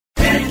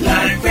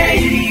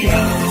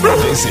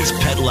This is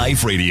Pet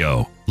Life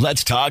Radio.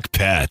 Let's talk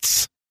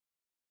pets.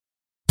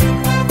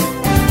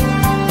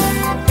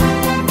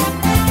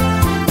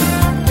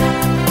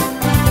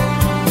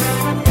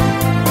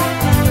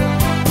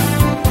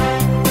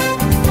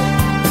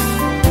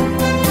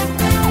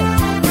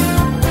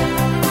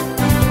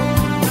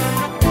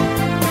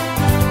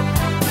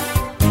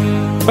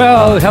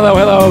 Well,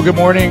 hello, good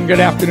morning, good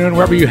afternoon,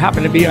 wherever you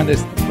happen to be on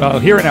this,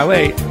 here in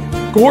LA,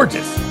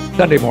 gorgeous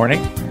Sunday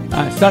morning.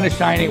 Sun is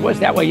shining. It was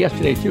that way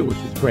yesterday, too, which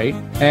is great.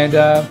 And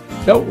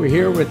so we're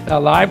here with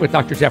live with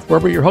Dr. Jeff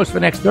Werber, your host for the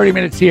next 30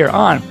 minutes here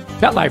on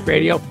Pet Life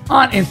Radio,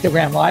 on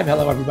Instagram Live.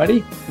 Hello,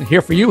 everybody. I'm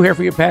here for you, here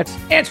for your pets.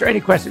 Answer any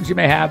questions you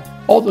may have.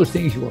 All those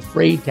things you were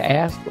afraid to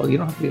ask. Well, you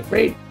don't have to be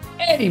afraid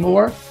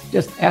anymore.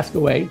 Just ask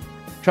away.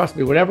 Trust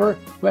me, whatever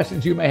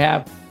questions you may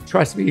have,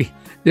 trust me,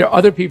 there are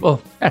other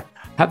people that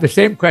have the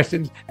same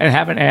questions and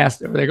haven't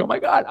asked. Or they go, oh my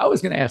God, I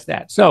was going to ask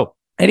that. So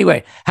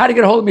anyway, how to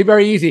get a hold of me?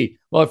 Very easy.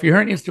 Well, if you're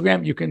here on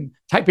Instagram, you can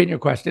type in your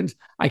questions.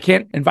 I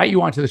can't invite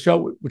you onto the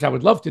show, which I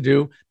would love to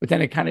do, but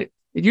then it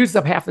uses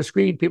up half the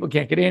screen. People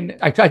can't get in.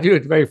 I tried to do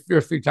it the very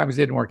first few times.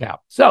 It didn't work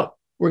out. So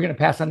we're going to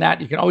pass on that.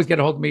 You can always get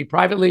a hold of me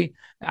privately.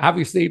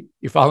 Obviously,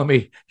 you follow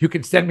me. You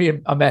can send me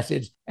a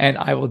message and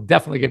I will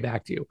definitely get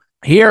back to you.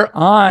 Here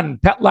on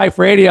Pet Life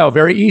Radio,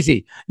 very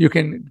easy. You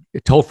can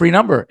toll-free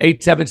number,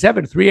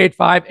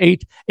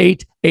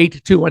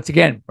 877-385-8882. Once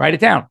again, write it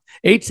down,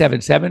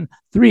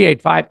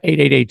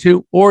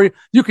 877-385-8882. Or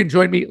you can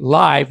join me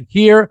live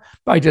here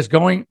by just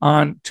going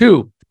on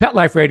to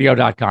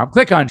PetLifeRadio.com.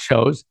 Click on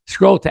shows,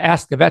 scroll to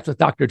Ask the Vets with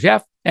Dr.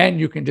 Jeff,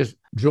 and you can just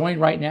join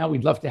right now.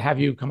 We'd love to have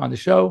you come on the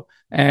show.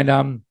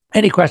 And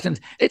any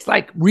questions? It's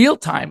like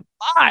real-time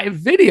live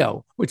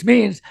video, which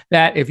means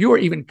that if you are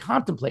even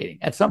contemplating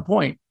at some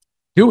point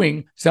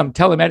doing some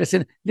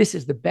telemedicine, this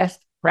is the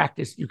best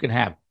practice you can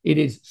have. It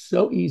is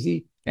so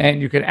easy, and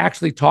you can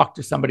actually talk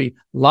to somebody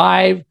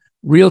live,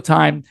 real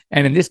time.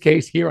 And in this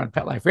case, here on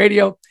Pet Life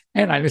Radio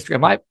and on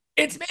Instagram Live,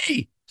 it's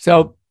me.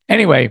 So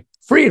anyway,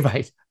 free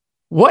advice.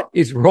 What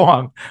is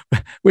wrong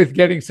with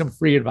getting some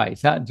free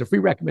advice? Some free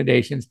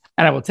recommendations.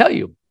 And I will tell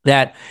you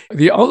that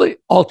the only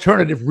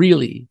alternative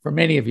really for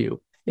many of you,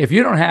 if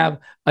you don't have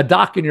a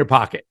doc in your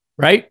pocket,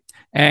 right?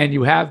 And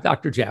you have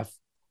Dr. Jeff,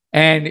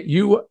 and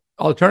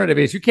alternative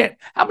is you can't,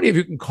 how many of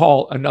you can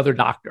call another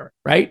doctor,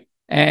 right?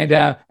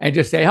 And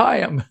just say,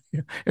 hi, in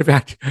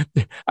fact,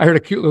 I heard a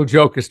cute little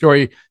joke, a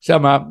story.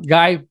 Some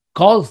guy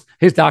calls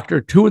his doctor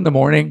 2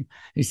 a.m.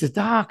 He says,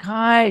 Doc,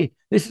 hi,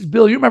 this is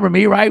Bill. You remember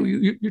me, right?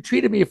 You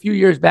treated me a few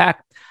years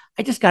back.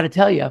 I just got to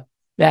tell you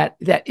that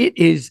it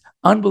is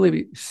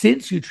unbelievable.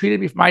 Since you treated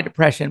me for my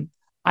depression,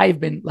 I've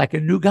been like a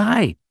new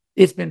guy.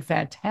 It's been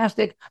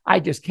fantastic. I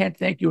just can't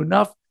thank you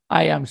enough.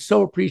 I am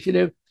so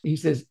appreciative. He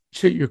says,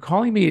 so you're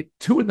calling me at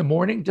 2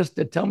 a.m. just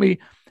to tell me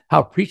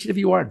how appreciative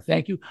you are and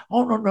thank you?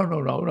 Oh,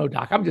 no,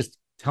 Doc. I'm just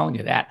telling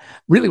you that.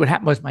 Really what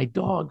happened was my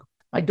dog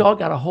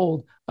got a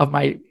hold of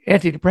my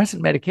antidepressant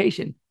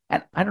medication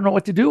and I don't know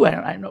what to do. I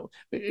don't know.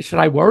 Should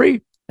I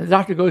worry? And the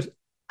doctor goes,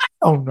 I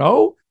don't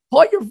know.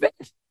 Call your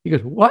vet. He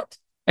goes, what?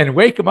 And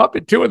wake him up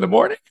at 2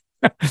 a.m?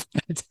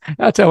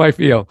 That's how I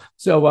feel.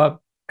 So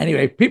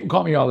anyway, people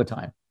call me all the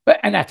time,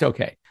 and that's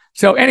okay.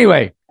 So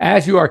anyway,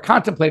 as you are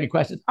contemplating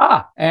questions,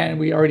 and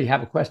we already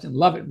have a question.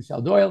 Love it,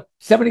 Michelle Doyle.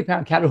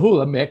 70-pound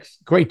Catahoula mix,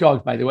 great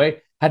dogs, by the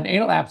way, had an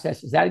anal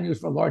abscess. Is that in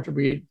use for a larger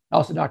breed?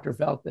 Also, doctor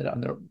felt that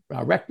on the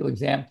rectal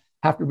exam,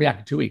 have to react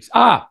in 2 weeks.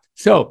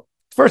 So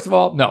first of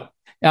all, no.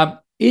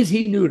 Is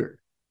he neutered?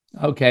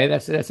 Okay,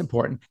 that's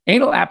important.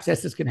 Anal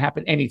abscesses can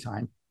happen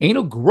anytime.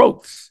 Anal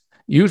growths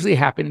usually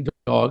happen in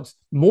dogs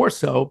more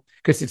so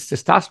because it's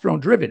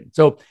testosterone driven.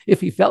 So if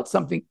he felt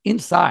something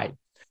inside,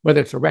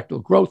 whether it's a rectal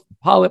growth,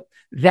 polyp,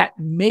 that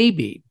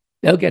maybe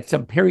they'll get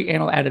some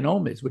perianal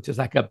adenomas, which is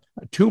like a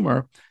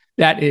tumor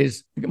that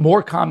is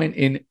more common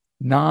in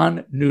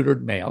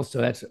non-neutered males. So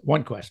that's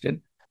one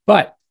question.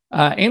 But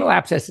anal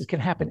abscesses can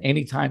happen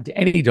anytime to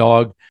any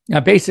dog. Now,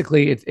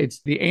 basically,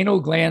 it's the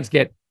anal glands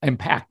get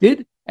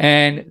impacted.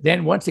 And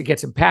then once it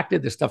gets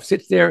impacted, the stuff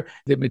sits there,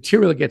 the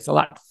material gets a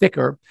lot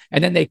thicker,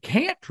 and then they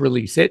can't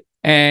release it.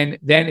 And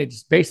then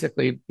it's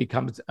basically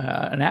becomes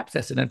an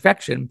abscess, an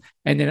infection,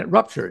 and then it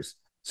ruptures.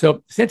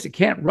 So since it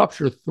can't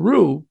rupture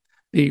through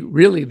the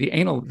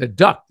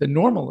duct, the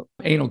normal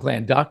anal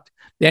gland duct,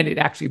 then it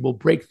actually will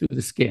break through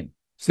the skin.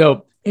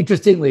 So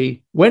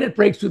interestingly, when it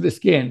breaks through the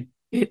skin,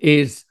 it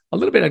is a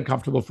little bit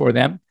uncomfortable for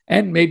them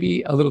and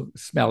maybe a little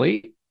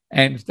smelly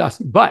and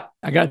dusty. But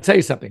I got to tell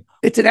you something.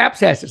 It's an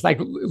abscess. It's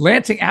like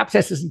lancing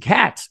abscesses in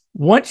cats.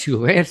 Once you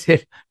lance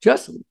it,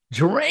 just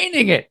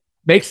draining it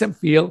makes them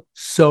feel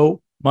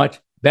so much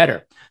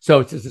better.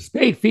 So it's just a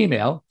spayed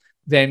female,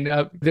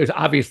 then there's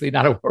obviously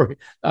not a worry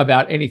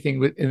about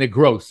anything in the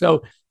growth.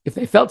 So if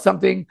they felt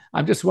something,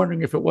 I'm just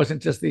wondering if it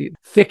wasn't just the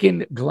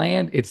thickened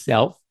gland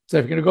itself. So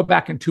if you're going to go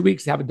back in 2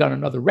 weeks, have it done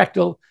another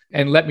rectal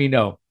and let me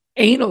know.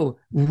 Anal,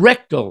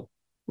 rectal,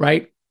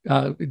 right?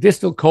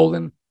 Distal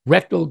colon,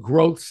 rectal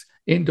growths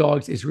in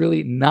dogs is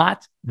really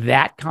not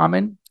that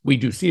common. We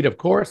do see it, of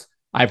course.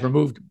 I've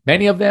removed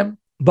many of them,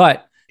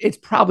 but it's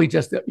probably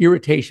just the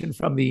irritation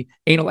from the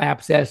anal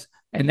abscess,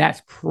 and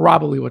that's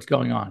probably what's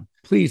going on.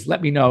 Please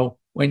let me know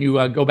when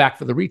you go back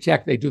for the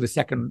recheck. They do the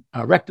second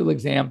rectal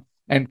exam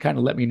and kind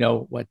of let me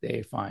know what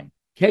they find.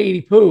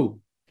 Katie Poo,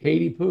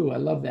 I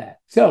love that.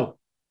 So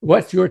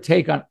what's your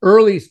take on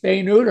early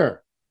spay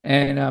neuter?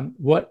 And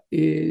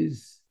it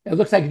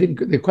looks like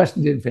the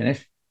question didn't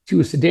finish. She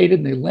was sedated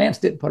and they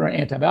lanced it and put her on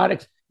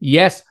antibiotics.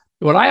 Yes.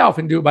 What I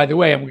often do, by the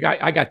way, and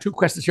I got two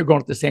questions here going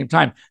at the same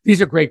time.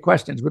 These are great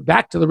questions, but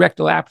back to the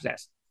rectal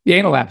abscess, the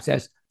anal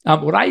abscess.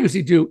 What I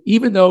usually do,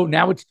 even though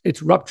now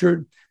it's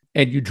ruptured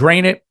and you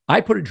drain it,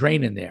 I put a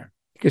drain in there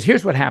because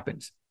here's what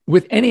happens.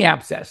 With any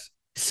abscess,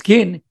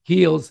 skin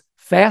heals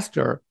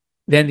faster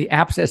than the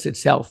abscess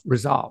itself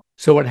resolves.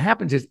 So what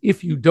happens is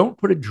if you don't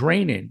put a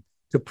drain in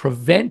to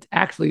prevent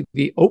actually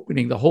the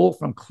opening, the hole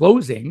from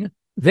closing,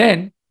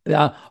 then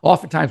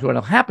oftentimes what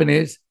will happen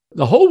is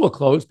the hole will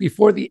close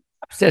before the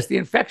abscess, the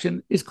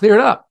infection is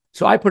cleared up.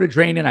 So I put a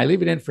drain in, I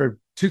leave it in for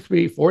 2,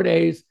 3, 4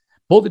 days,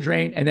 pull the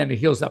drain, and then it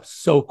heals up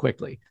so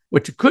quickly.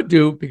 What you could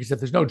do, because if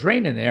there's no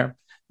drain in there,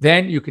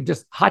 then you can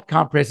just hot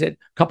compress it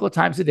a couple of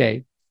times a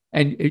day.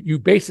 And you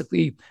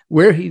basically,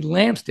 where he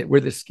lanced it, where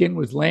the skin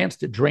was lanced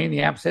to drain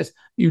the abscess,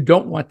 you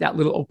don't want that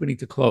little opening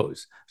to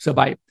close. So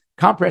by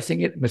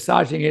compressing it,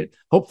 massaging it,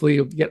 hopefully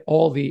you'll get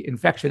all the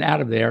infection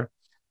out of there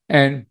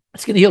and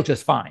it's going to heal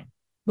just fine.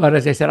 But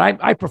as I said,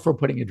 I prefer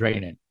putting a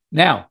drain in.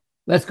 Now,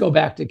 let's go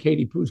back to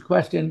Katie Poo's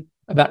question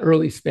about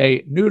early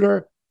spay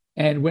neuter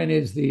and when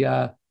is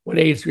what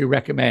age do we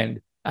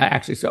recommend?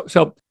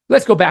 So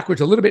let's go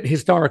backwards a little bit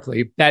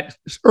historically. That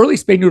early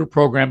spay neuter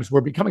programs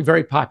were becoming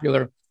very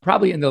popular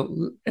probably in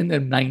the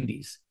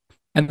 90s.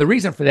 And the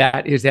reason for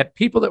that is that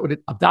people that would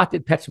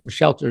adopted pets from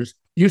shelters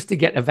used to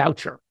get a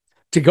voucher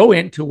to go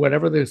into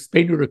whatever the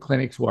spay neuter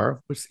clinics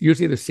were, was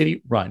usually the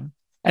city run,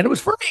 and it was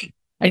free.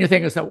 And you're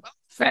thinking, so well,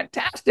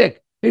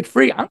 fantastic. It's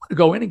free. I'm going to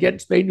go in and get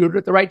spay neutered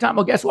at the right time.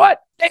 Well, guess what?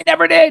 They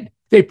never did.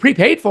 They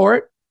prepaid for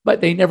it, but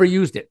they never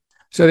used it.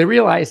 So they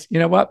realized, you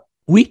know what?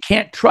 We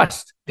can't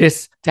trust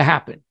this to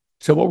happen.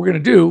 So what we're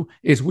going to do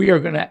is we are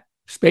going to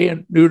spay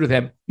and neuter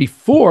them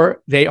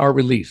before they are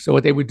released. So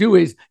what they would do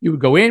is you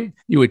would go in,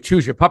 you would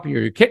choose your puppy or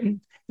your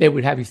kitten. They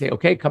would have you say,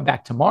 okay, come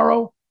back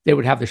tomorrow. They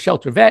would have the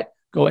shelter vet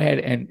go ahead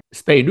and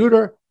spay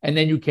neuter. And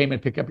then you came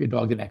and pick up your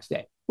dog the next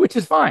day, which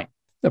is fine.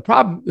 The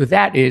problem with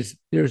that is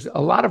there's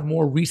a lot of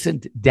more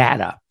recent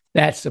data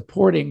that's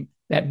supporting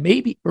that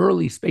maybe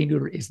early spay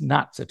neuter is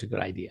not such a good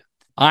idea.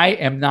 I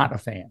am not a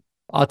fan.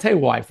 I'll tell you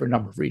why for a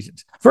number of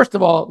reasons. First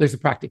of all, there's a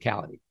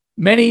practicality.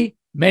 Many,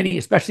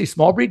 especially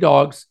small breed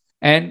dogs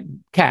and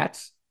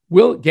cats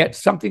will get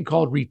something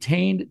called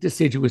retained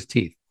deciduous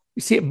teeth.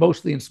 You see it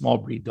mostly in small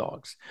breed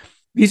dogs.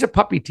 These are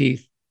puppy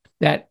teeth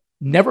that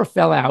never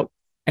fell out.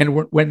 And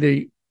when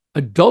the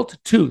adult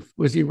tooth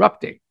was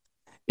erupting,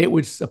 it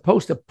was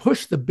supposed to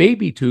push the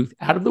baby tooth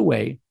out of the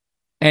way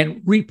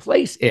and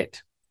replace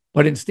it.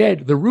 But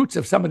instead, the roots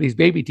of some of these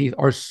baby teeth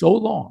are so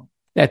long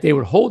that they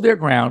would hold their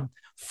ground,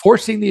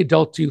 forcing the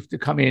adult tooth to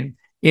come in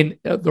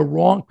the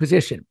wrong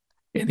position.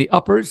 In the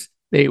uppers,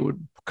 they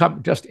would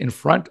come just in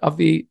front of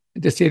the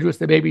deciduous,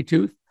 the baby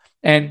tooth.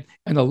 And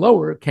in the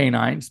lower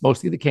canines,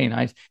 mostly the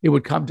canines, it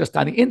would come just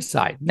on the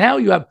inside. Now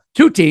you have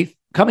two teeth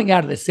coming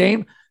out of the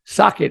same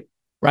socket,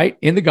 right,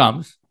 in the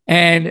gums.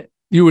 And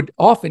you would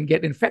often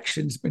get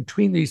infections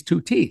between these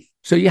two teeth.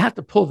 So you have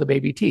to pull the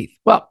baby teeth.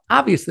 Well,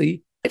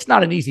 obviously, it's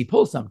not an easy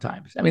pull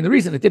sometimes. I mean, the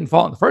reason it didn't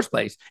fall in the first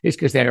place is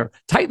because they are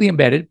tightly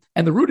embedded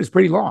and the root is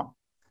pretty long.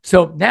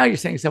 So now you're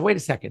saying, wait a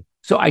second.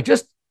 So I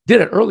just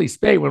did an early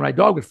spay when my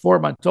dog was 4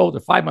 months old or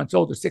 5 months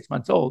old or 6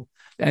 months old,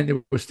 and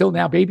there were still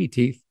now baby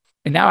teeth.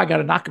 And now I got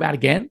to knock them out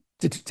again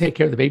to take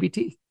care of the baby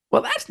teeth.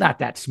 Well, that's not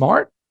that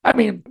smart. I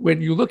mean,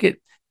 when you look at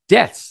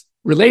deaths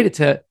related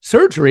to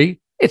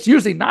surgery, it's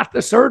usually not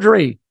the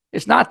surgery.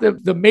 It's not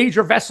the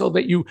major vessel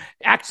that you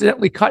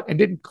accidentally cut and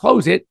didn't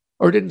close it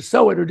or didn't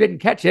sew it or didn't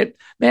catch it.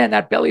 Man,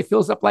 that belly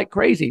fills up like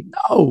crazy.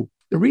 No,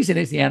 the reason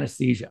is the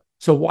anesthesia.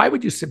 So why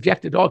would you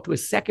subject a dog to a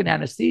second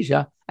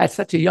anesthesia at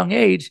such a young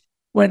age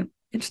when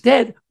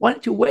instead, why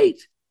don't you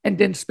wait and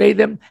then spay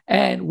them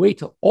and wait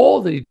till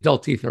all the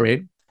adult teeth are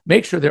in,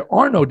 make sure there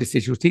are no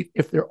deciduous teeth.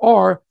 If there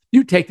are,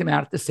 you take them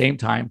out at the same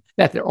time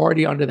that they're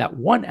already under that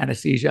one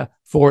anesthesia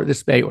for the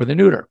spay or the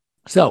neuter.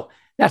 So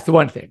that's the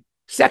one thing.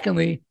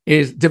 Secondly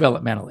is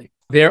developmentally.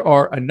 There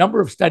are a number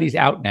of studies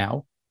out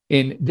now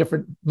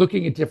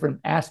looking at different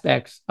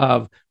aspects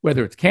of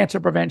whether it's cancer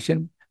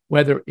prevention,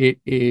 whether it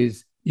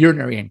is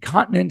urinary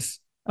incontinence,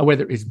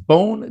 whether it's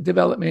bone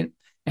development.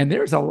 And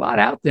there's a lot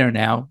out there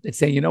now that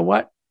say, you know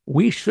what?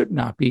 We should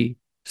not be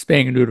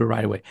spaying and neuter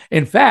right away.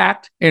 In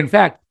fact,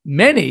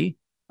 many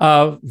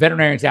of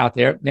veterinarians out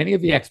there, many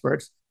of the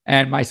experts,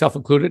 and myself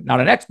included, not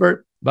an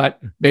expert,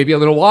 but maybe a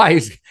little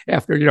wise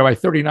after, my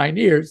 39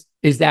 years,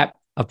 is that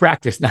of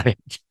practice, not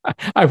age.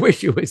 I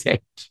wish it was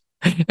age.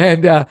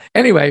 And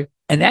anyway,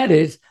 and that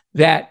is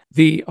that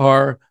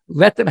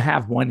let them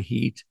have one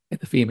heat in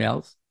the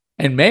females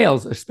and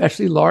males,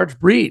 especially large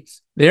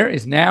breeds. There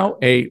is now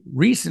a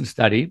recent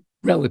study,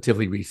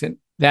 relatively recent,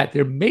 that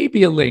there may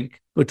be a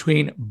link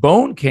between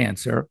bone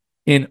cancer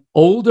in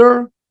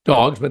older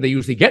dogs, when they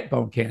usually get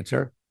bone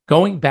cancer,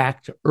 going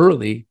back to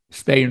early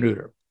spay or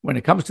neuter. When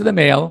it comes to the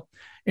male,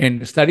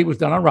 and the study was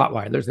done on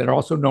Rottweilers that are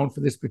also known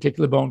for this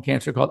particular bone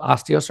cancer called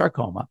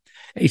osteosarcoma,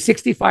 a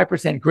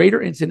 65%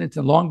 greater incidence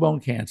in long bone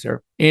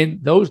cancer in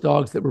those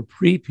dogs that were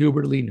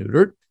pre-pubertally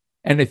neutered,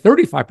 and a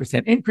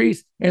 35%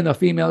 increase in the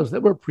females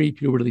that were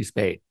pre-pubertally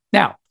spayed.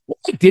 Now,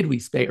 why did we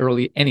spay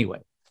early anyway?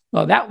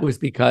 Well, that was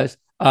because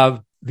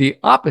of the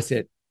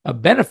opposite, a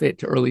benefit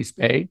to early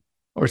spay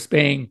or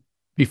spaying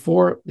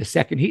before the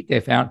second heat they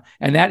found,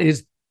 and that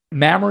is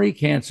mammary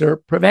cancer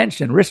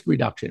prevention, risk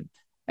reduction.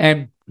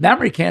 And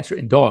mammary cancer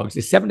in dogs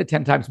is 7 to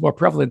 10 times more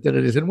prevalent than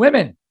it is in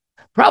women,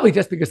 probably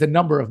just because the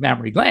number of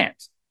mammary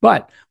glands.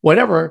 But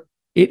whatever,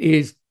 it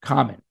is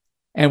common.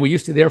 And we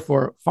used to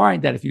therefore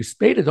find that if you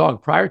spayed a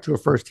dog prior to a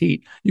first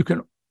heat, you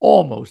can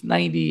almost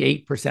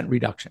 98%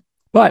 reduction.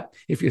 But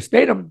if you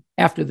spayed them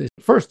after the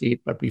first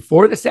heat, but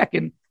before the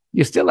second,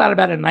 you're still at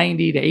about a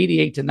 90 to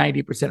 88 to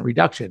 90%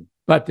 reduction.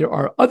 But there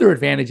are other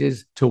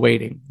advantages to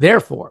waiting.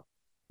 Therefore,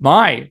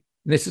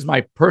 this is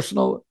my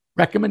personal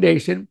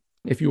recommendation.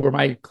 If you were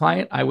my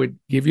client, I would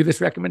give you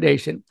this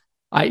recommendation.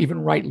 I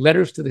even write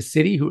letters to the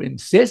city who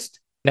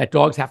insist that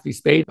dogs have to be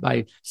spayed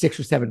by 6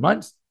 or 7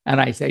 months. And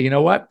I say, you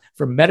know what?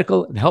 For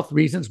medical and health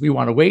reasons, we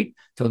want to wait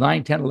till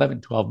 9, 10, 11,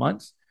 12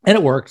 months. And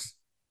it works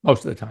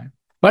most of the time.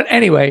 But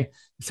anyway,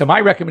 so my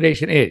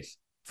recommendation is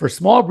for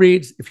small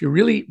breeds, if you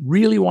really,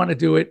 really want to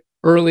do it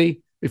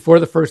early before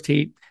the first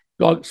heat,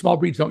 small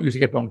breeds don't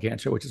usually get bone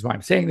cancer, which is why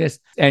I'm saying this.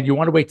 And you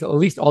want to wait till at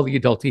least all the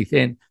adult teeth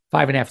in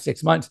 5.5,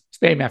 6 months,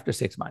 spay them after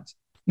 6 months.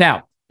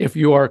 Now, if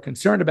you are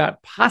concerned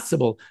about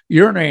possible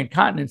urinary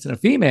incontinence in a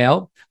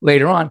female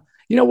later on,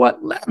 you know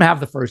what? Let them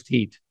have the first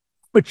heat.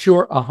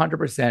 Mature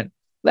 100%.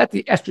 Let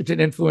the estrogen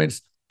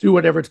influence do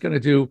whatever it's going to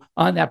do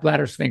on that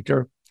bladder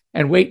sphincter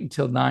and wait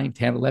until 9,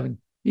 10, 11,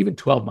 even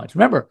 12 months.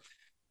 Remember,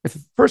 if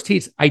the first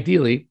heat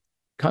ideally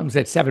comes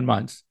at 7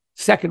 months,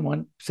 second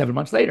one, 7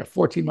 months later,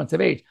 14 months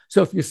of age.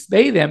 So if you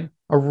spay them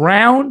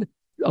around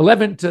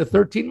 11 to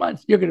 13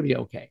 months, you're going to be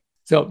okay.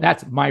 So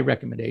that's my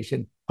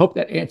recommendation. Hope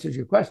that answers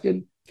your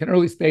question. Can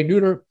early spay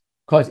neuter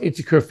cause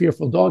insecure,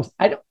 fearful dogs?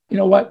 You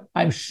know what?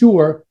 I'm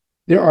sure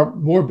there are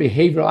more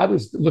behavioral. I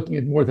was looking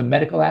at more of the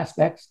medical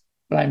aspects,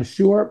 but I'm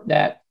sure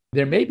that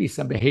there may be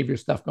some behavior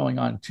stuff going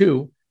on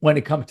too when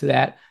it comes to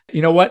that.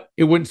 You know what?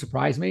 It wouldn't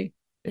surprise me.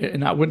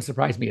 And that wouldn't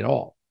surprise me at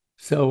all.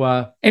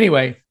 So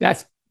anyway,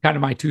 that's kind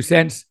of my 2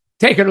 cents.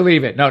 Take it or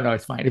leave it. No,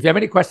 it's fine. If you have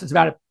any questions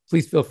about it,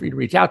 please feel free to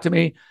reach out to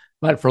me.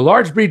 But for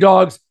large breed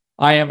dogs,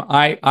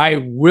 I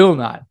will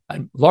not.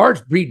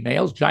 Large breed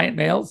males, giant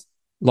males,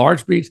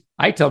 large breeds,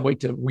 I tell them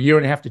wait till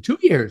 1.5 to 2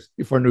 years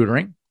before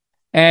neutering.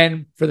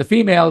 And for the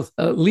females,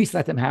 at least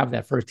let them have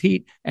that first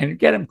heat and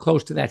get them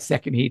close to that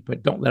second heat,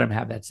 but don't let them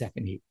have that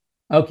second heat.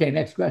 Okay,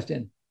 next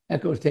question.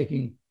 Echo is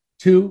taking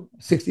 2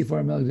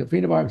 64 milligrams of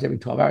phenobarbital every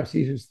 12 hours,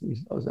 seizures.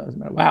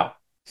 Wow.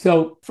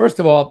 So first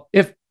of all,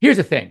 here's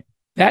the thing.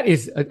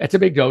 That's a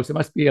big dose. It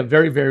must be a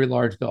very, very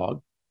large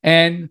dog.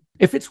 And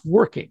if it's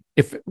working,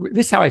 this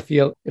is how I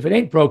feel, if it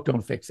ain't broke,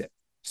 don't fix it.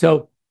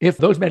 So if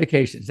those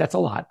medications, that's a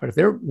lot, but if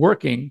they're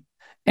working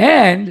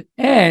and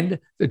the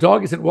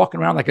dog isn't walking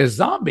around like a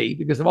zombie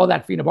because of all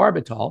that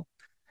phenobarbital,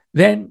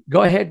 then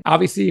go ahead.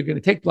 Obviously, you're going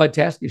to take blood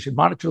tests. You should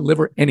monitor the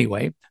liver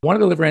anyway. One of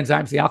the liver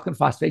enzymes, the alkaline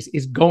phosphatase,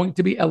 is going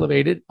to be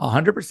elevated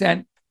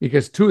 100%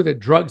 because 2 of the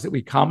drugs that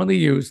we commonly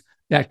use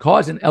that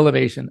cause an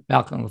elevation of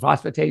alkaline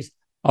phosphatase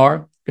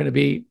are going to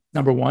be,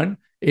 number 1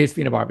 is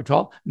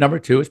phenobarbital. Number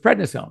 2 is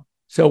prednisone.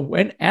 So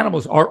when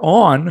animals are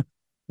on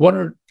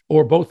one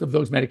or both of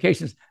those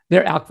medications,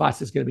 their alk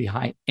phos is going to be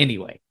high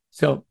anyway.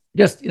 So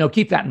just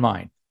keep that in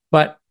mind.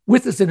 But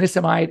with the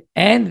zonisamide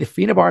and the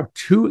phenobarb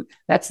 2,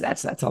 that's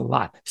a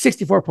lot.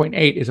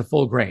 64.8 is a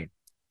full grain.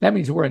 That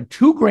means we're in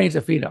 2 grains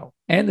of pheno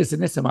and the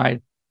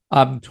zonisamide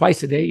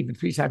twice a day, even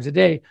 3 times a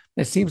day.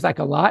 That seems like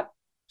a lot.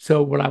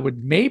 So what I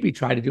would maybe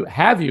try to do,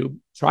 have you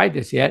tried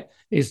this yet,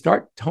 is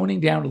start toning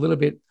down a little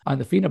bit on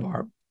the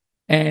phenobarb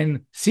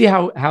and see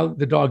how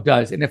the dog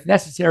does. And if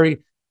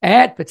necessary,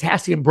 add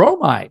potassium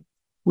bromide,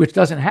 which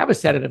doesn't have a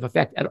sedative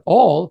effect at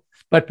all,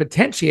 but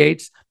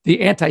potentiates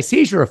the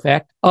anti-seizure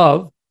effect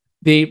of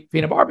the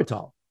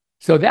phenobarbital.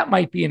 So that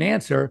might be an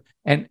answer.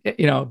 And,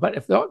 but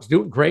if the dog's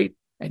doing great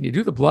and you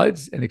do the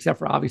bloods, and except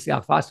for obviously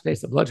alk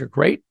phosphatase, the bloods are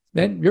great,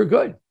 then you're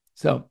good.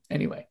 So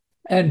anyway,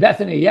 and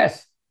Bethany,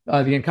 yes,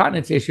 the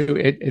incontinence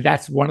issue,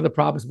 that's one of the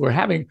problems we're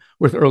having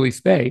with early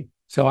spay.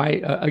 So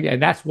again,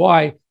 that's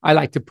why I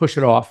like to push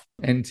it off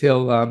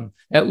until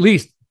at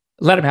least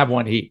let them have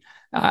 1 heat.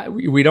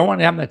 We don't want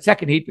to have that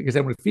second heat because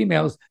then with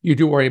females, you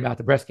do worry about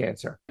the breast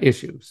cancer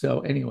issue. So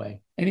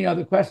anyway, any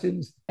other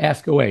questions?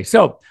 Ask away.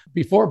 So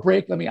before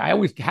break, I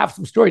always have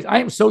some stories. I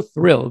am so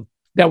thrilled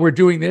that we're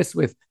doing this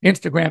with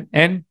Instagram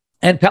and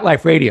Pet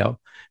Life Radio,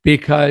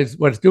 because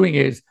what it's doing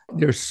is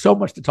there's so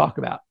much to talk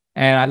about.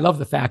 And I love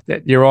the fact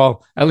that you're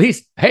all at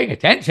least paying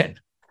attention.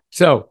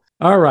 So,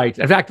 all right.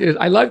 In fact,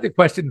 I love the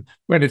question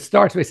when it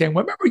starts by saying,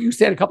 remember you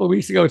said a couple of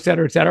weeks ago, et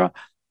cetera, et cetera.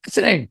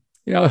 Listening.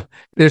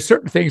 there's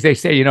certain things they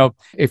say,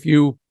 if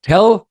you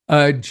tell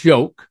a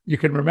joke, you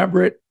can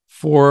remember it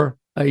for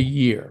a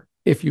year.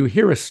 If you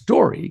hear a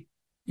story,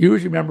 you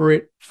usually remember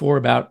it for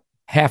about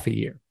half a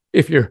year.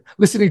 If you're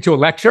listening to a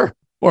lecture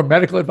or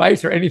medical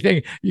advice or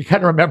anything, you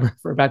kind of remember it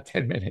for about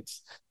 10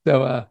 minutes.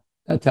 So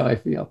that's how I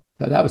feel.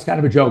 So that was kind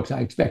of a joke. So I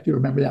expect you to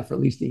remember that for at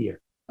least a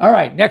year. All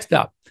right, next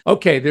up.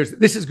 Okay,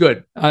 this is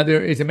good.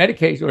 There is a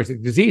medication or it's a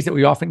disease that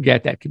we often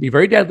get that can be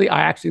very deadly.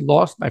 I actually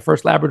lost my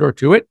first Labrador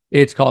to it.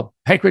 It's called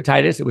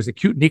pancreatitis. It was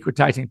acute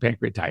necrotizing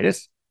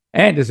pancreatitis.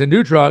 And there's a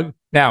new drug.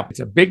 Now, it's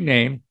a big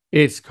name.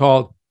 It's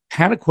called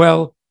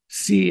Panaquel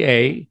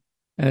CA.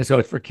 And so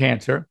it's for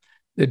cancer.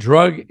 The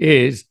drug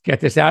is, get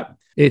this out,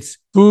 it's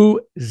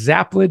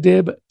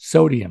Fuzaplidib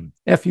sodium,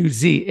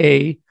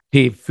 Fuzap,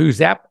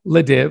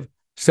 Fuzaplidib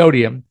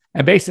sodium.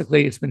 And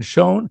basically, it's been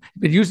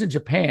been used in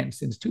Japan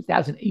since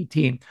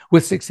 2018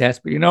 with success.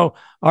 But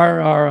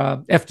our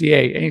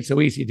FDA ain't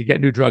so easy to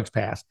get new drugs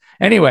passed.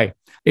 Anyway,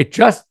 it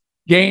just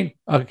gained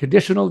a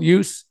conditional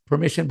use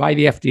permission by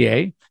the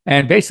FDA.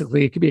 And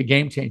basically, it could be a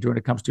game changer when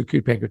it comes to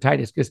acute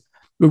pancreatitis because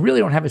we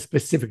really don't have a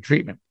specific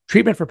treatment.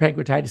 Treatment for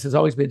pancreatitis has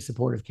always been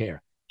supportive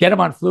care. Get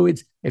them on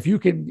fluids. If you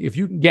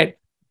can get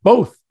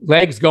both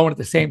legs going at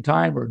the same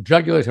time or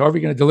jugulars, however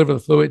you're going to deliver the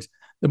fluids,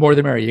 the more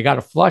the merrier. You got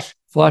to flush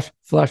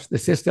the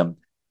system.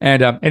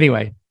 And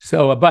anyway,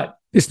 but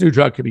this new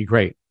drug could be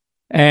great.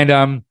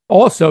 And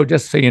also,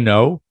 just so you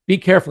know, be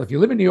careful. If you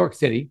live in New York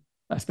City,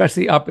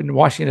 especially up in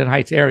Washington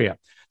Heights area,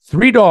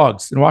 3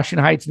 dogs in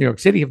Washington Heights, New York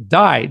City have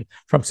died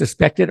from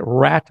suspected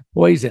rat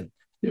poison.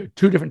 There are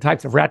 2 different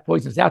types of rat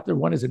poisons out there.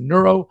 One is a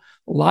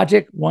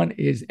neurologic, one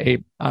is a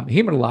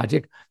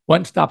hematologic.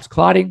 One stops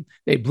clotting,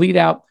 they bleed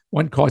out.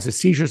 One causes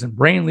seizures and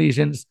brain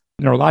lesions,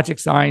 neurologic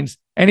signs.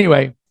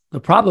 Anyway, the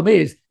problem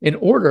is, in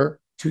order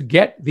to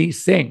get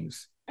these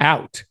things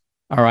out,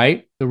 all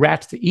right, the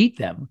rats to eat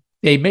them,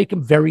 they make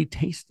them very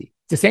tasty.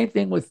 It's the same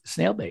thing with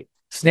snail bait.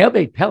 Snail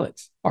bait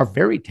pellets are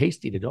very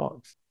tasty to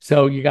dogs.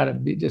 So you got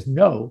to just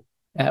know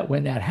that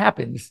when that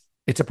happens,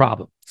 it's a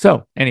problem.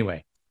 So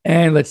anyway,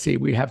 and let's see,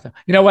 we have to,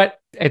 you know what?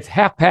 It's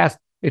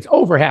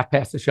over half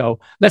past the show.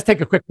 Let's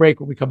take a quick break.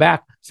 When we come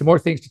back, some more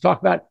things to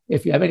talk about.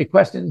 If you have any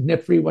questions,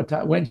 nip-free,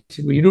 when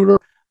should we neuter?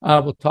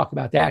 We'll talk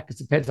about that because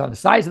it depends on the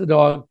size of the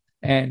dog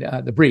and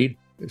the breed.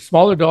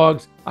 Smaller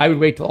dogs, I would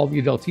wait till all the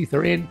adult teeth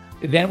are in.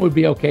 Then it would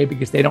be okay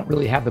because they don't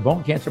really have the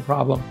bone cancer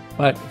problem.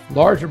 But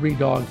larger breed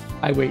dogs,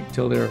 I wait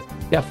till they're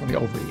definitely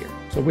over a year.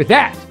 So with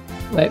that,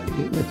 let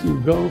you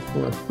go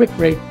for a quick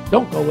break.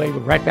 Don't go away. We'll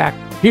be right back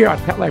here on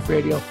Pet Life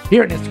Radio,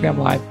 here on Instagram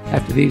Live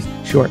after these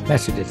short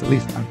messages, at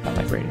least on Pet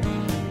Life Radio.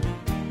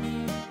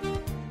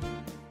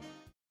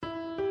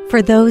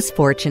 For those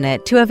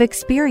fortunate to have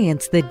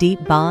experienced the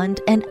deep bond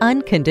and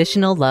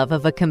unconditional love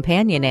of a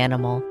companion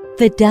animal,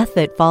 the death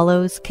that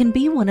follows can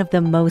be one of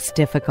the most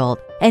difficult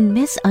and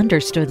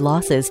misunderstood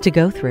losses to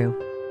go through.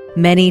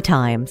 Many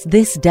times,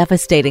 this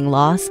devastating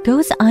loss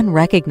goes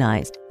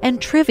unrecognized and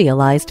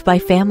trivialized by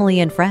family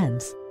and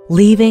friends,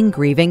 leaving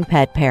grieving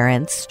pet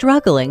parents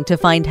struggling to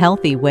find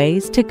healthy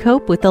ways to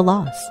cope with the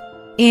loss.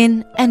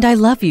 In And I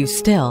Love You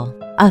Still,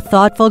 a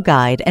thoughtful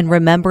guide and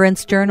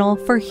remembrance journal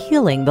for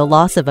healing the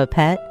loss of a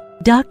pet,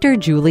 Dr.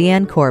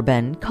 Julianne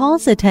Corbin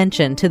calls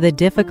attention to the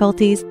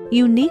difficulties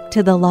unique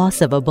to the loss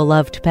of a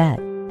beloved pet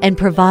and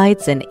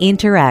provides an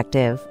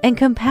interactive and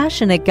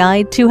compassionate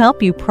guide to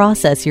help you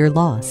process your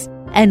loss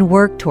and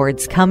work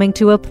towards coming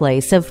to a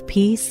place of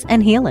peace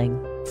and healing.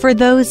 For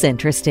those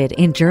interested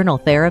in journal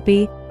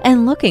therapy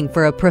and looking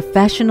for a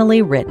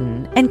professionally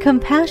written and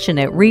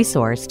compassionate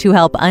resource to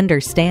help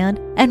understand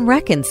and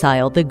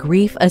reconcile the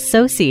grief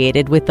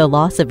associated with the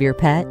loss of your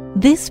pet,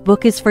 this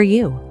book is for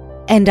you.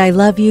 And I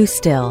Love You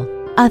Still,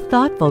 a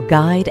thoughtful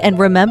guide and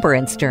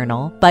remembrance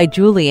journal by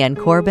Julianne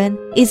Corbin,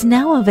 is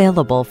now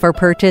available for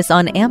purchase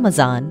on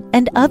Amazon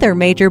and other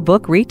major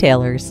book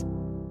retailers.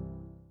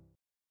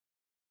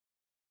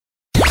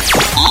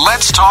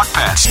 Let's talk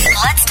pets.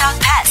 Let's talk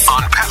pets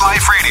On Pet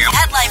Life Radio.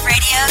 Pet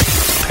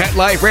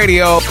Life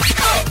Radio.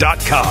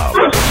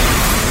 PetLifeRadio.com.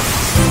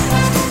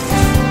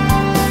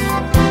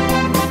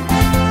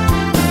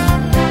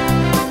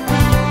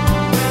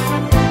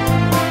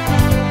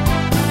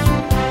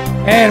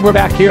 And we're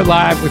back here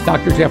live with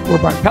Dr. Jeff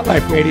Werber on Pet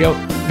Life Radio.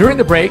 During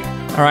the break,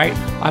 all right,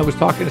 I was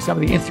talking to some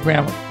of the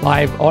Instagram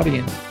Live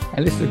audience,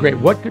 and this is great.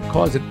 What could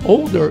cause an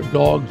older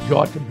dog's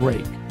jaw to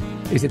break?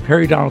 Is it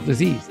periodontal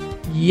disease?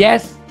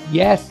 Yes,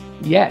 yes,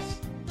 yes.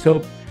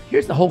 So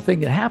here's the whole thing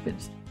that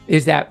happens,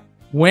 is that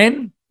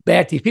when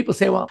bad teeth, people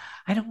say, well,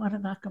 I don't want to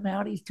knock him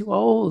out. He's too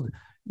old.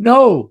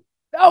 No,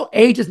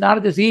 age is not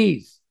a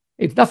disease.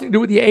 It's nothing to do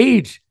with the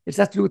age. It's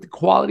nothing to do with the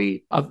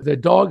quality of the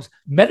dog's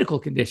medical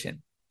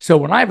condition. So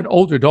when I have an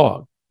older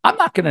dog, I'm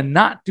not going to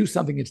not do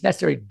something that's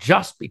necessary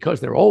just because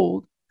they're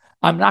old.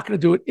 I'm not going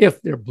to do it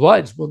if their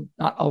bloods will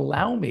not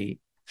allow me,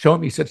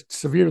 showing me such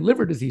severe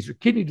liver disease or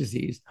kidney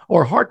disease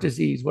or heart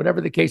disease, whatever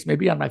the case may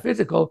be on my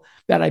physical,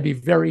 that I'd be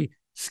very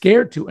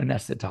scared to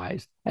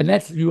anesthetize. And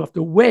you have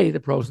to weigh the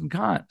pros and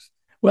cons.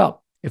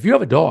 Well, if you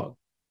have a dog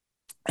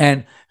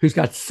and who's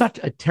got such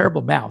a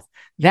terrible mouth.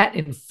 That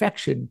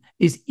infection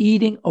is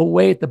eating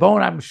away at the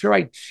bone. I'm sure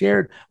I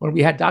shared when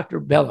we had Dr.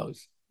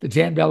 Bellows, the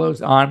Jan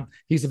Bellows on.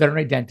 He's a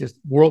veterinary dentist,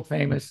 world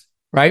famous,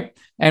 right?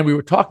 And we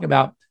were talking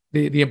about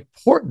the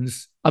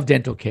importance of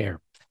dental care.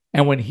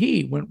 And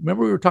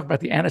remember we were talking about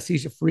the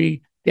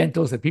anesthesia-free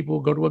dentals, that people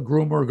will go to a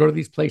groomer or go to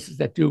these places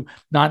that do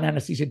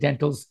non-anesthesia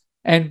dentals,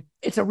 and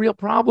it's a real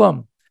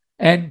problem.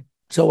 And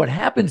so what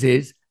happens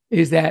is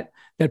that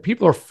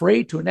people are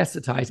afraid to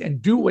anesthetize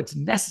and do what's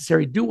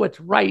necessary, do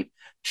what's right,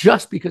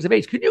 just because of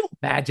age. Can you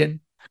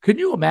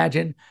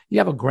imagine you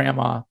have a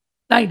grandma,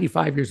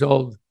 95 years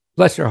old,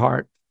 bless her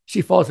heart,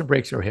 she falls and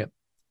breaks her hip.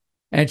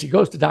 And she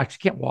goes to the doctor, she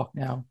can't walk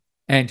now.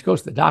 And she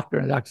goes to the doctor,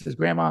 and the doctor says,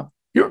 Grandma,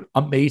 you're in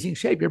amazing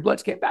shape. Your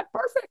blood's came back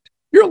perfect.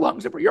 Your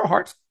lungs are, your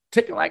heart's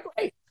ticking like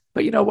great.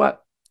 But you know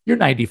what? You're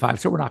 95,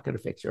 so we're not going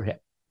to fix your hip.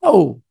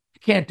 Oh, you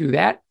can't do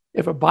that.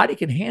 If a body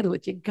can handle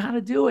it, you got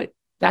to do it.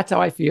 That's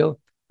how I feel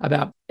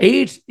about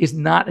age. Is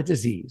not a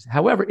disease.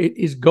 However, it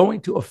is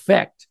going to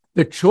affect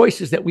the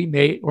choices that we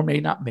may or may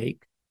not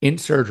make in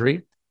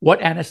surgery.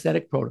 What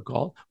anesthetic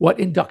protocol, what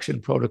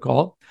induction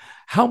protocol,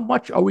 how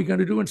much are we going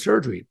to do in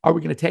surgery? Are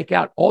we going to take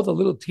out all the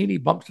little teeny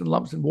bumps and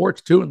lumps and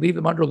warts too and leave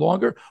them under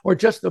longer, or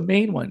just the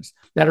main ones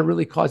that are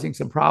really causing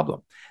some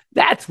problem?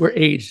 That's where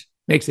age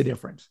makes a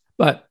difference.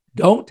 But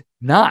don't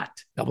not,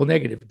 double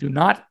negative, do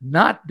not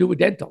do a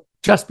dental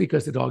just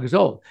because the dog is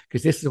old,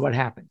 because this is what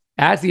happens.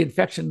 As the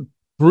infection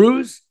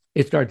brews,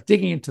 it starts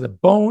digging into the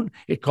bone.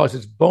 It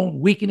causes bone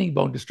weakening,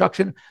 bone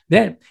destruction.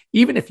 Then,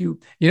 even if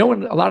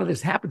when a lot of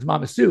this happens,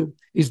 Mama Sue,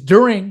 is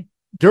during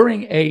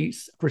a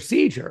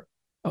procedure,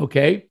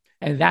 okay?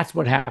 And that's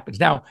what happens.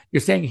 Now,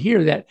 you're saying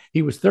here that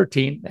he was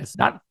 13. That's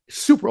not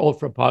super old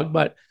for a pug,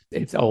 but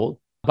it's old.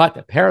 But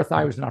the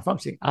parathyroid is not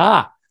functioning.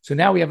 So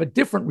now we have a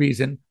different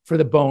reason for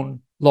the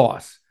bone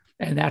loss,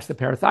 and that's the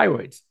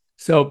parathyroids.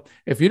 So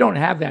if you don't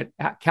have that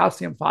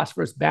calcium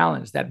phosphorus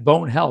balance, that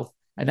bone health,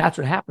 and that's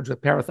what happens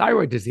with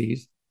parathyroid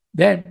disease,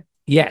 then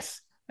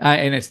yes.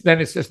 And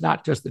it's just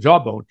not just the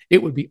jawbone.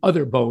 It would be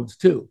other bones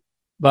too.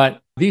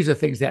 But these are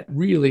things that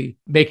really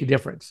make a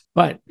difference.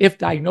 But if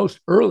diagnosed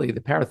early,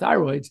 the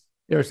parathyroids,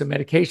 there are some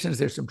medications,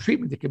 there's some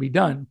treatment that can be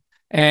done,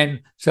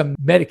 and some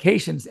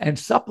medications and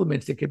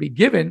supplements that can be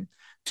given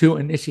to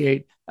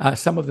initiate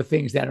some of the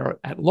things that are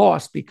at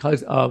loss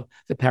because of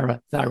the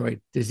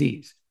parathyroid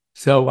disease.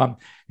 So,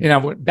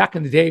 back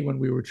in the day when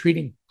we were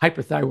treating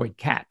hyperthyroid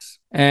cats,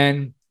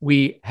 and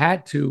we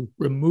had to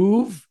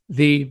remove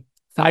the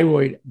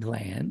thyroid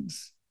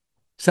glands,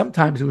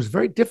 sometimes it was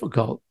very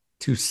difficult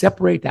to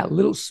separate that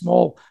little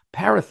small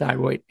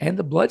parathyroid and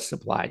the blood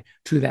supply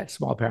to that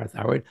small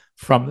parathyroid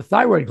from the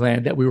thyroid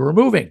gland that we were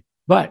removing.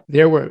 But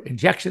there were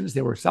injections,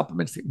 there were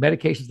supplements,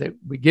 medications that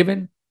were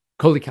given,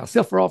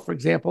 cholecalciferol, for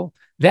example,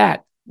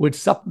 that would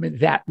supplement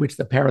that which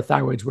the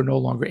parathyroids were no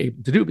longer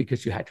able to do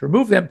because you had to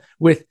remove them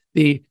with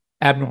the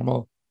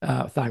abnormal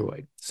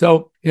thyroid.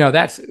 So,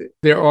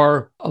 there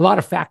are a lot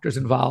of factors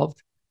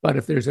involved, but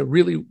if there's a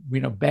really,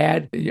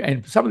 bad,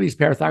 and some of these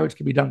parathyroids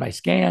can be done by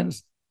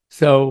scans.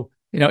 So,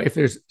 if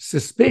there's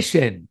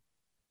suspicion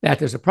that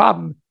there's a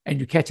problem and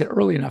you catch it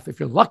early enough, if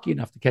you're lucky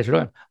enough to catch it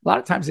early enough, a lot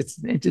of times it's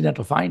an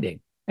incidental finding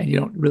and you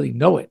don't really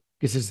know it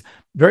because there's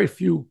very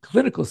few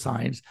clinical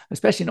signs,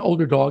 especially an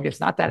older dog. It's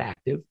not that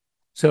active.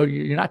 So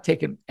you're not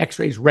taking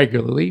x-rays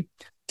regularly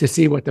to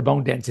see what the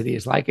bone density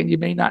is like. And you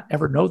may not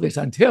ever know this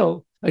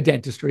until a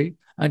dentistry,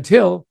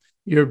 until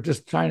you're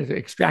just trying to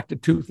extract a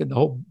tooth and the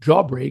whole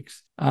jaw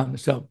breaks.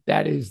 So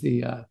that is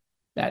the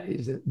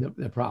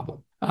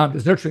problem.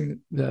 Does nurturing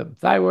the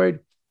thyroid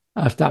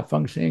stop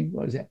functioning?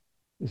 What is that?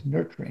 Does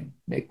nurturing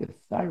make the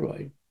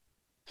thyroid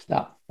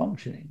stop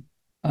functioning?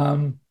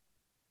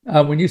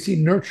 When you see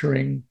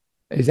nurturing,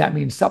 does that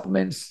mean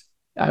supplements?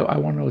 I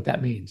want to know what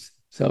that means.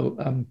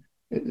 So,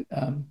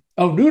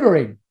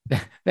 neutering.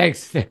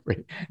 Thanks,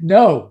 Jeffrey.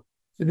 No,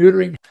 the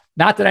neutering,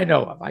 not that I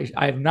know of.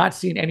 I have not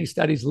seen any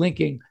studies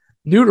linking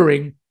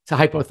neutering to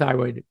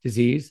hypothyroid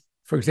disease.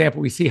 For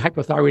example, we see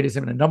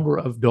hypothyroidism in a number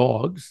of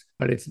dogs,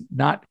 but it's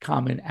not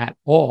common at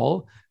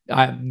all.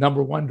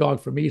 Number one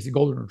dog for me is a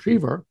golden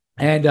retriever.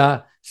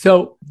 And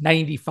so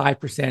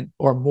 95%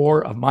 or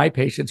more of my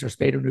patients are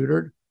spayed or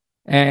neutered.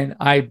 And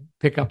I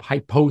pick up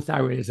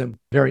hypothyroidism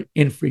very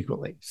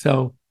infrequently.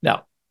 So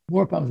no,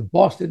 more problems with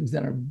Bostons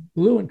that are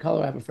blue in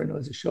color. I have a friend who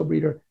has a show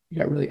breeder. He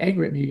got really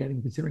angry at me. He got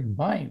even considering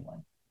buying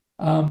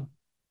one.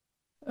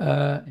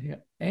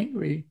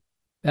 Angry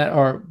that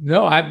are,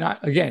 no, I'm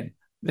not, again,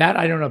 that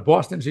I don't know.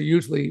 Bostons are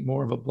usually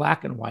more of a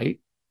black and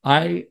white.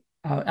 I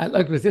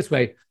look at it this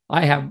way.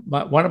 I have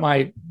one of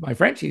my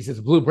Frenchies is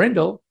a blue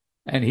brindle,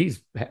 and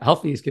he's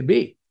healthy as can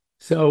be.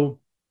 So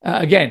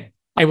again,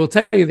 I will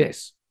tell you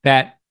this,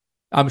 that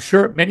I'm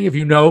sure many of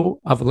you know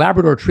of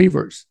Labrador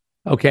retrievers,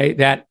 okay,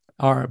 that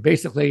are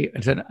basically,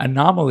 it's an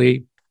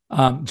anomaly,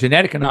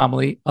 genetic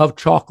anomaly of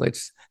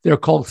chocolates. They're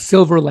called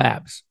silver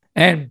labs.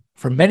 And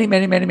for many,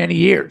 many, many, many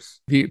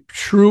years, the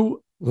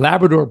true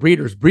Labrador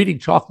breeders breeding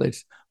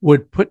chocolates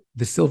would put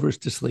the silvers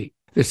to sleep.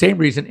 The same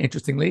reason,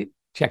 interestingly,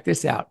 check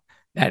this out,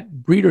 that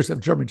breeders of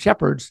German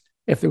Shepherds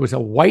if there was a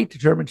white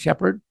German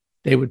Shepherd,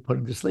 they would put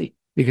him to sleep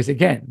because,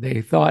 again,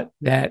 they thought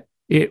that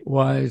it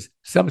was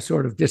some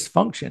sort of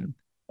dysfunction,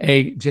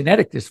 a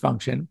genetic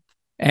dysfunction,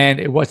 and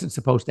it wasn't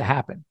supposed to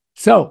happen.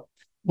 So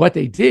what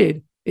they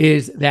did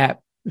is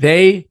that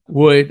they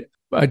would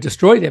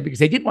destroy them because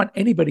they didn't want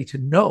anybody to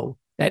know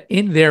that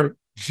in their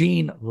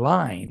gene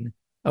line,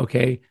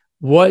 okay,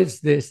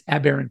 was this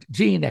aberrant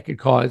gene that could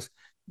cause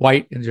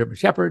white in the German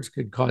Shepherds,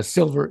 could cause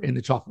silver in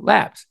the chocolate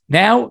labs.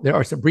 Now there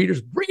are some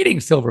breeders breeding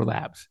silver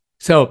labs.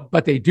 So,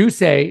 but they do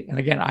say, and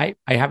again, I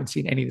haven't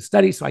seen any of the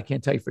studies, so I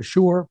can't tell you for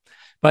sure,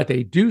 but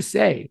they do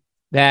say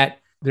that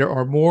there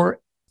are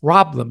more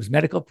problems,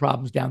 medical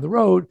problems down the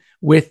road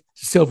with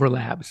silver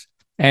labs.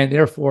 And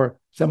therefore,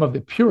 some of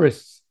the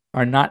purists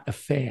are not a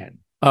fan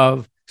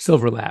of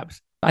silver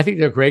labs. I think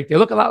they're great. They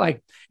look a lot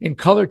like, in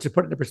color, to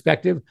put it into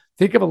perspective,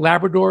 think of a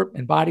Labrador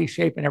in body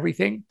shape and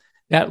everything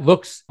that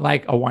looks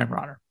like a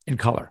Weimaraner in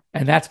color.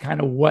 And that's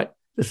kind of what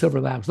the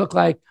silver labs look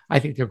like. I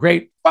think they're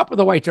great. Up with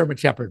the white German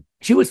Shepherd.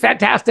 She was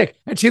fantastic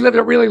and she lived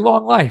a really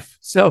long life.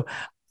 So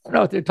I don't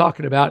know what they're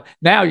talking about.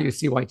 Now you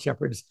see white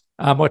Shepherds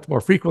much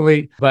more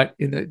frequently, but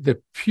in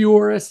the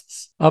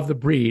purists of the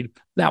breed.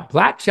 Now,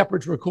 black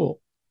Shepherds were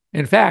cool.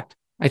 In fact,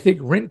 I think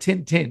Rin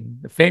Tin Tin,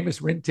 the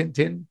famous Rin Tin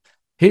Tin,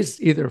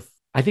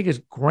 I think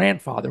his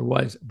grandfather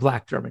was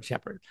black German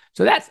Shepherd.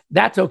 So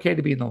that's okay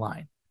to be in the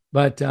line.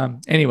 But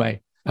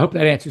anyway, I hope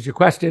that answers your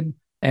question.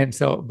 And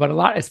so, but a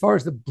lot, as far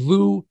as the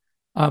blue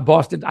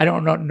Boston, I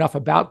don't know enough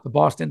about the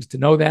Bostons to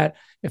know that.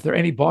 If there are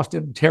any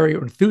Boston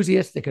Terrier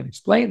enthusiasts that can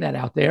explain that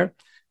out there,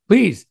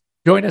 please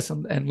join us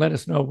and let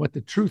us know what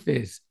the truth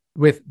is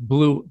with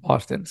blue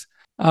Bostons.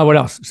 What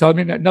else? So I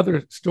mean,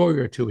 another story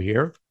or two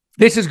here.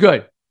 This is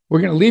good.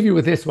 We're going to leave you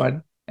with this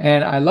one.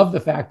 And I love the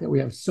fact that we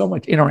have so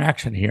much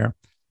interaction here,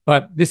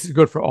 but this is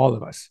good for all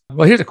of us.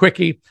 Well, here's a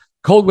quickie.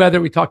 Cold weather,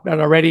 we talked about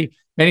it already.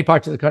 Many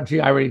parts of the country,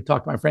 I already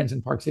talked to my friends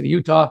in Park City,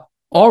 Utah,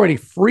 already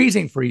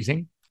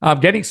freezing,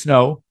 getting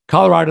snow.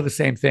 Colorado, the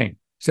same thing.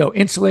 So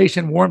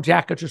insulation, warm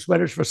jackets or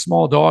sweaters for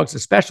small dogs,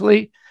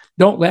 especially.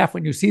 Don't laugh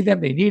when you see them.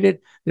 They need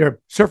it. Their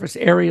surface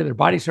area, their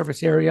body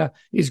surface area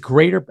is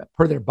greater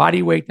per their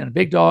body weight than a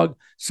big dog.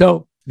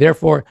 So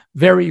therefore,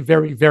 very,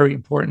 very, very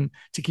important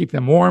to keep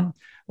them warm.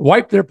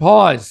 Wipe their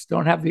paws.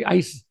 Don't have the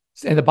ice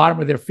in the bottom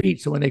of their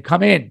feet. So when they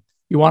come in,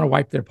 you want to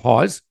wipe their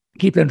paws.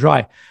 Keep them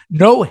dry.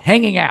 No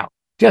hanging out,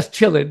 just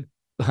chilling,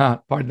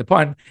 pardon the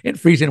pun, in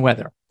freezing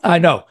weather.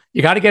 No,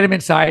 you got to get them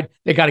inside.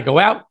 They got to go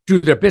out, do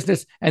their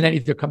business, and then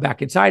either come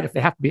back inside. If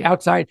they have to be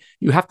outside,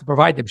 you have to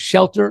provide them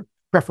shelter,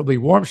 preferably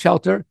warm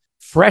shelter,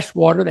 fresh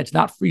water that's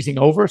not freezing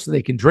over so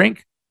they can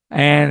drink.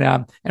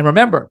 And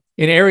remember,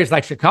 in areas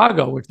like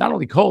Chicago, where it's not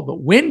only cold,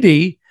 but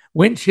windy,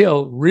 wind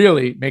chill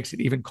really makes it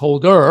even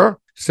colder.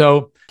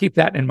 So keep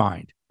that in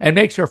mind. And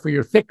make sure for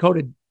your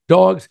thick-coated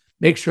dogs,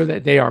 make sure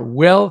that they are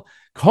well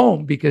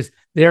combed because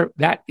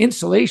that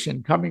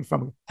insulation coming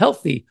from a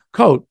healthy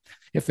coat,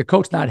 if the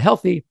coat's not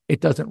healthy, it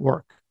doesn't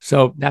work.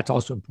 So that's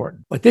also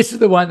important. But this is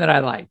the one that I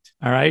liked,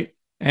 all right?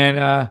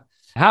 And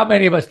how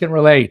many of us can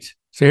relate?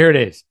 So here it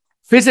is.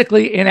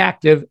 Physically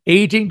inactive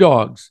aging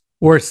dogs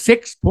were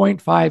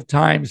 6.5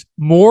 times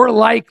more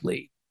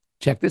likely,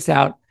 check this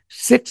out,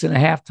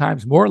 6.5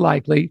 times more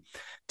likely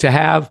to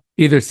have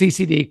either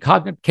CCD,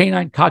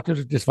 canine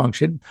cognitive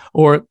dysfunction,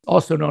 or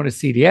also known as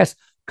CDS,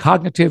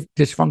 cognitive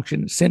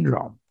dysfunction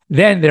syndrome,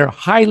 than their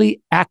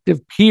highly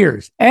active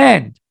peers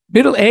and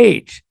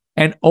middle-aged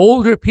and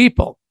older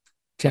people,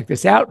 check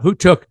this out, who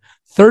took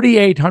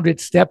 3,800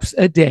 steps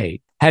a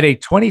day had a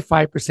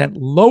 25%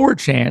 lower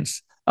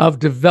chance of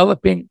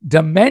developing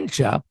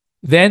dementia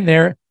than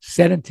their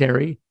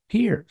sedentary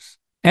peers.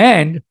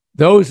 And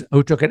those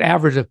who took an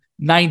average of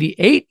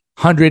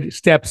 9,800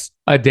 steps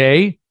a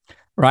day,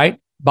 right?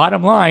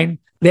 Bottom line,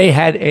 they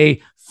had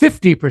a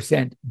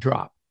 50%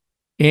 drop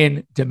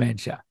in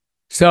dementia.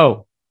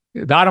 So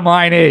the bottom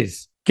line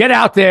is get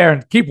out there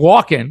and keep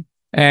walking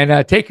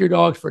and take your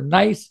dogs for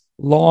nice,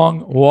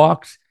 long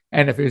walks.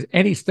 And if there's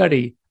any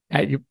study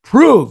that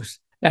proves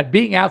that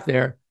being out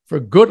there for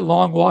good,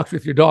 long walks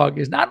with your dog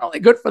is not only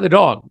good for the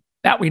dog,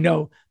 that we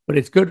know, but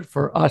it's good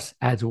for us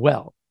as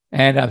well.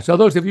 And so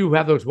those of you who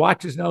have those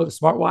watches know, the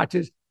smart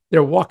watches,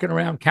 they're walking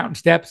around counting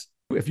steps.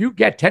 If you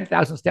get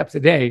 10,000 steps a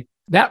day,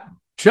 that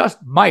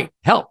just might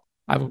help.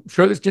 I'm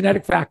sure there's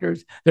genetic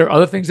factors. There are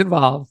other things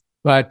involved,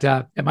 but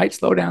it might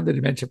slow down the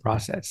dementia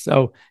process.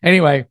 So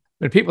anyway,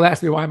 when people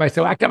ask me, why am I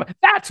so active?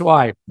 That's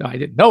why. No, I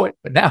didn't know it,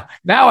 but now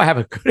I have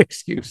a good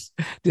excuse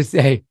to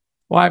say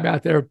why I'm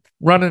out there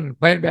running and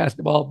playing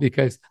basketball,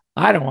 because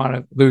I don't want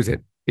to lose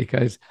it,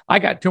 because I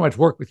got too much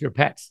work with your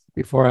pets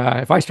before,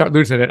 if I start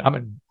losing it,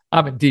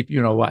 I'm in deep,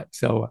 you know what.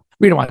 So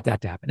we don't want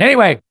that to happen.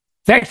 Anyway,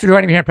 thanks for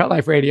joining me here on Pet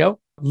Life Radio.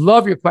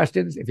 Love your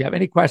questions. If you have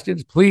any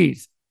questions,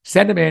 please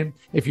send them in.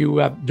 If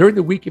you, during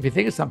the week, if you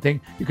think of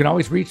something, you can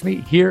always reach me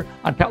here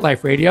on Pet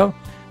Life Radio.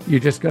 You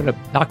just go to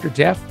Dr.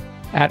 Jeff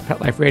at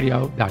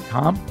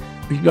PetLifeRadio.com.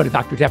 You can go to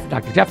Dr. Jeff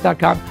at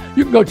drjeff.com.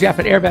 You can go Jeff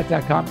at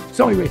airvet.com.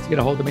 So many ways to get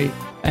a hold of me.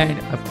 And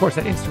of course,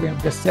 on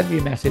Instagram, just send me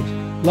a message.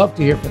 Love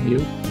to hear from you.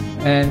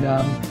 And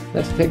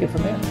let's take it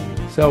from there.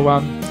 So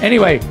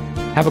anyway,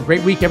 have a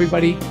great week,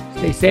 everybody.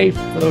 Stay safe.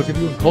 For those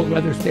of you in cold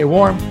weather, stay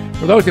warm.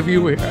 For those of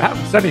you who are out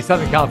in sunny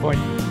Southern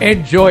California,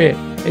 enjoy it.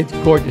 It's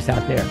gorgeous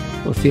out there.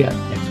 We'll see you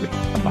next week.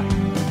 Bye-bye.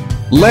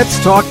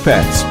 Let's Talk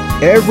Pets,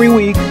 every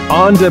week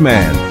on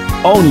demand,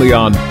 only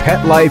on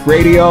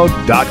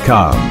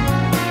PetLifeRadio.com.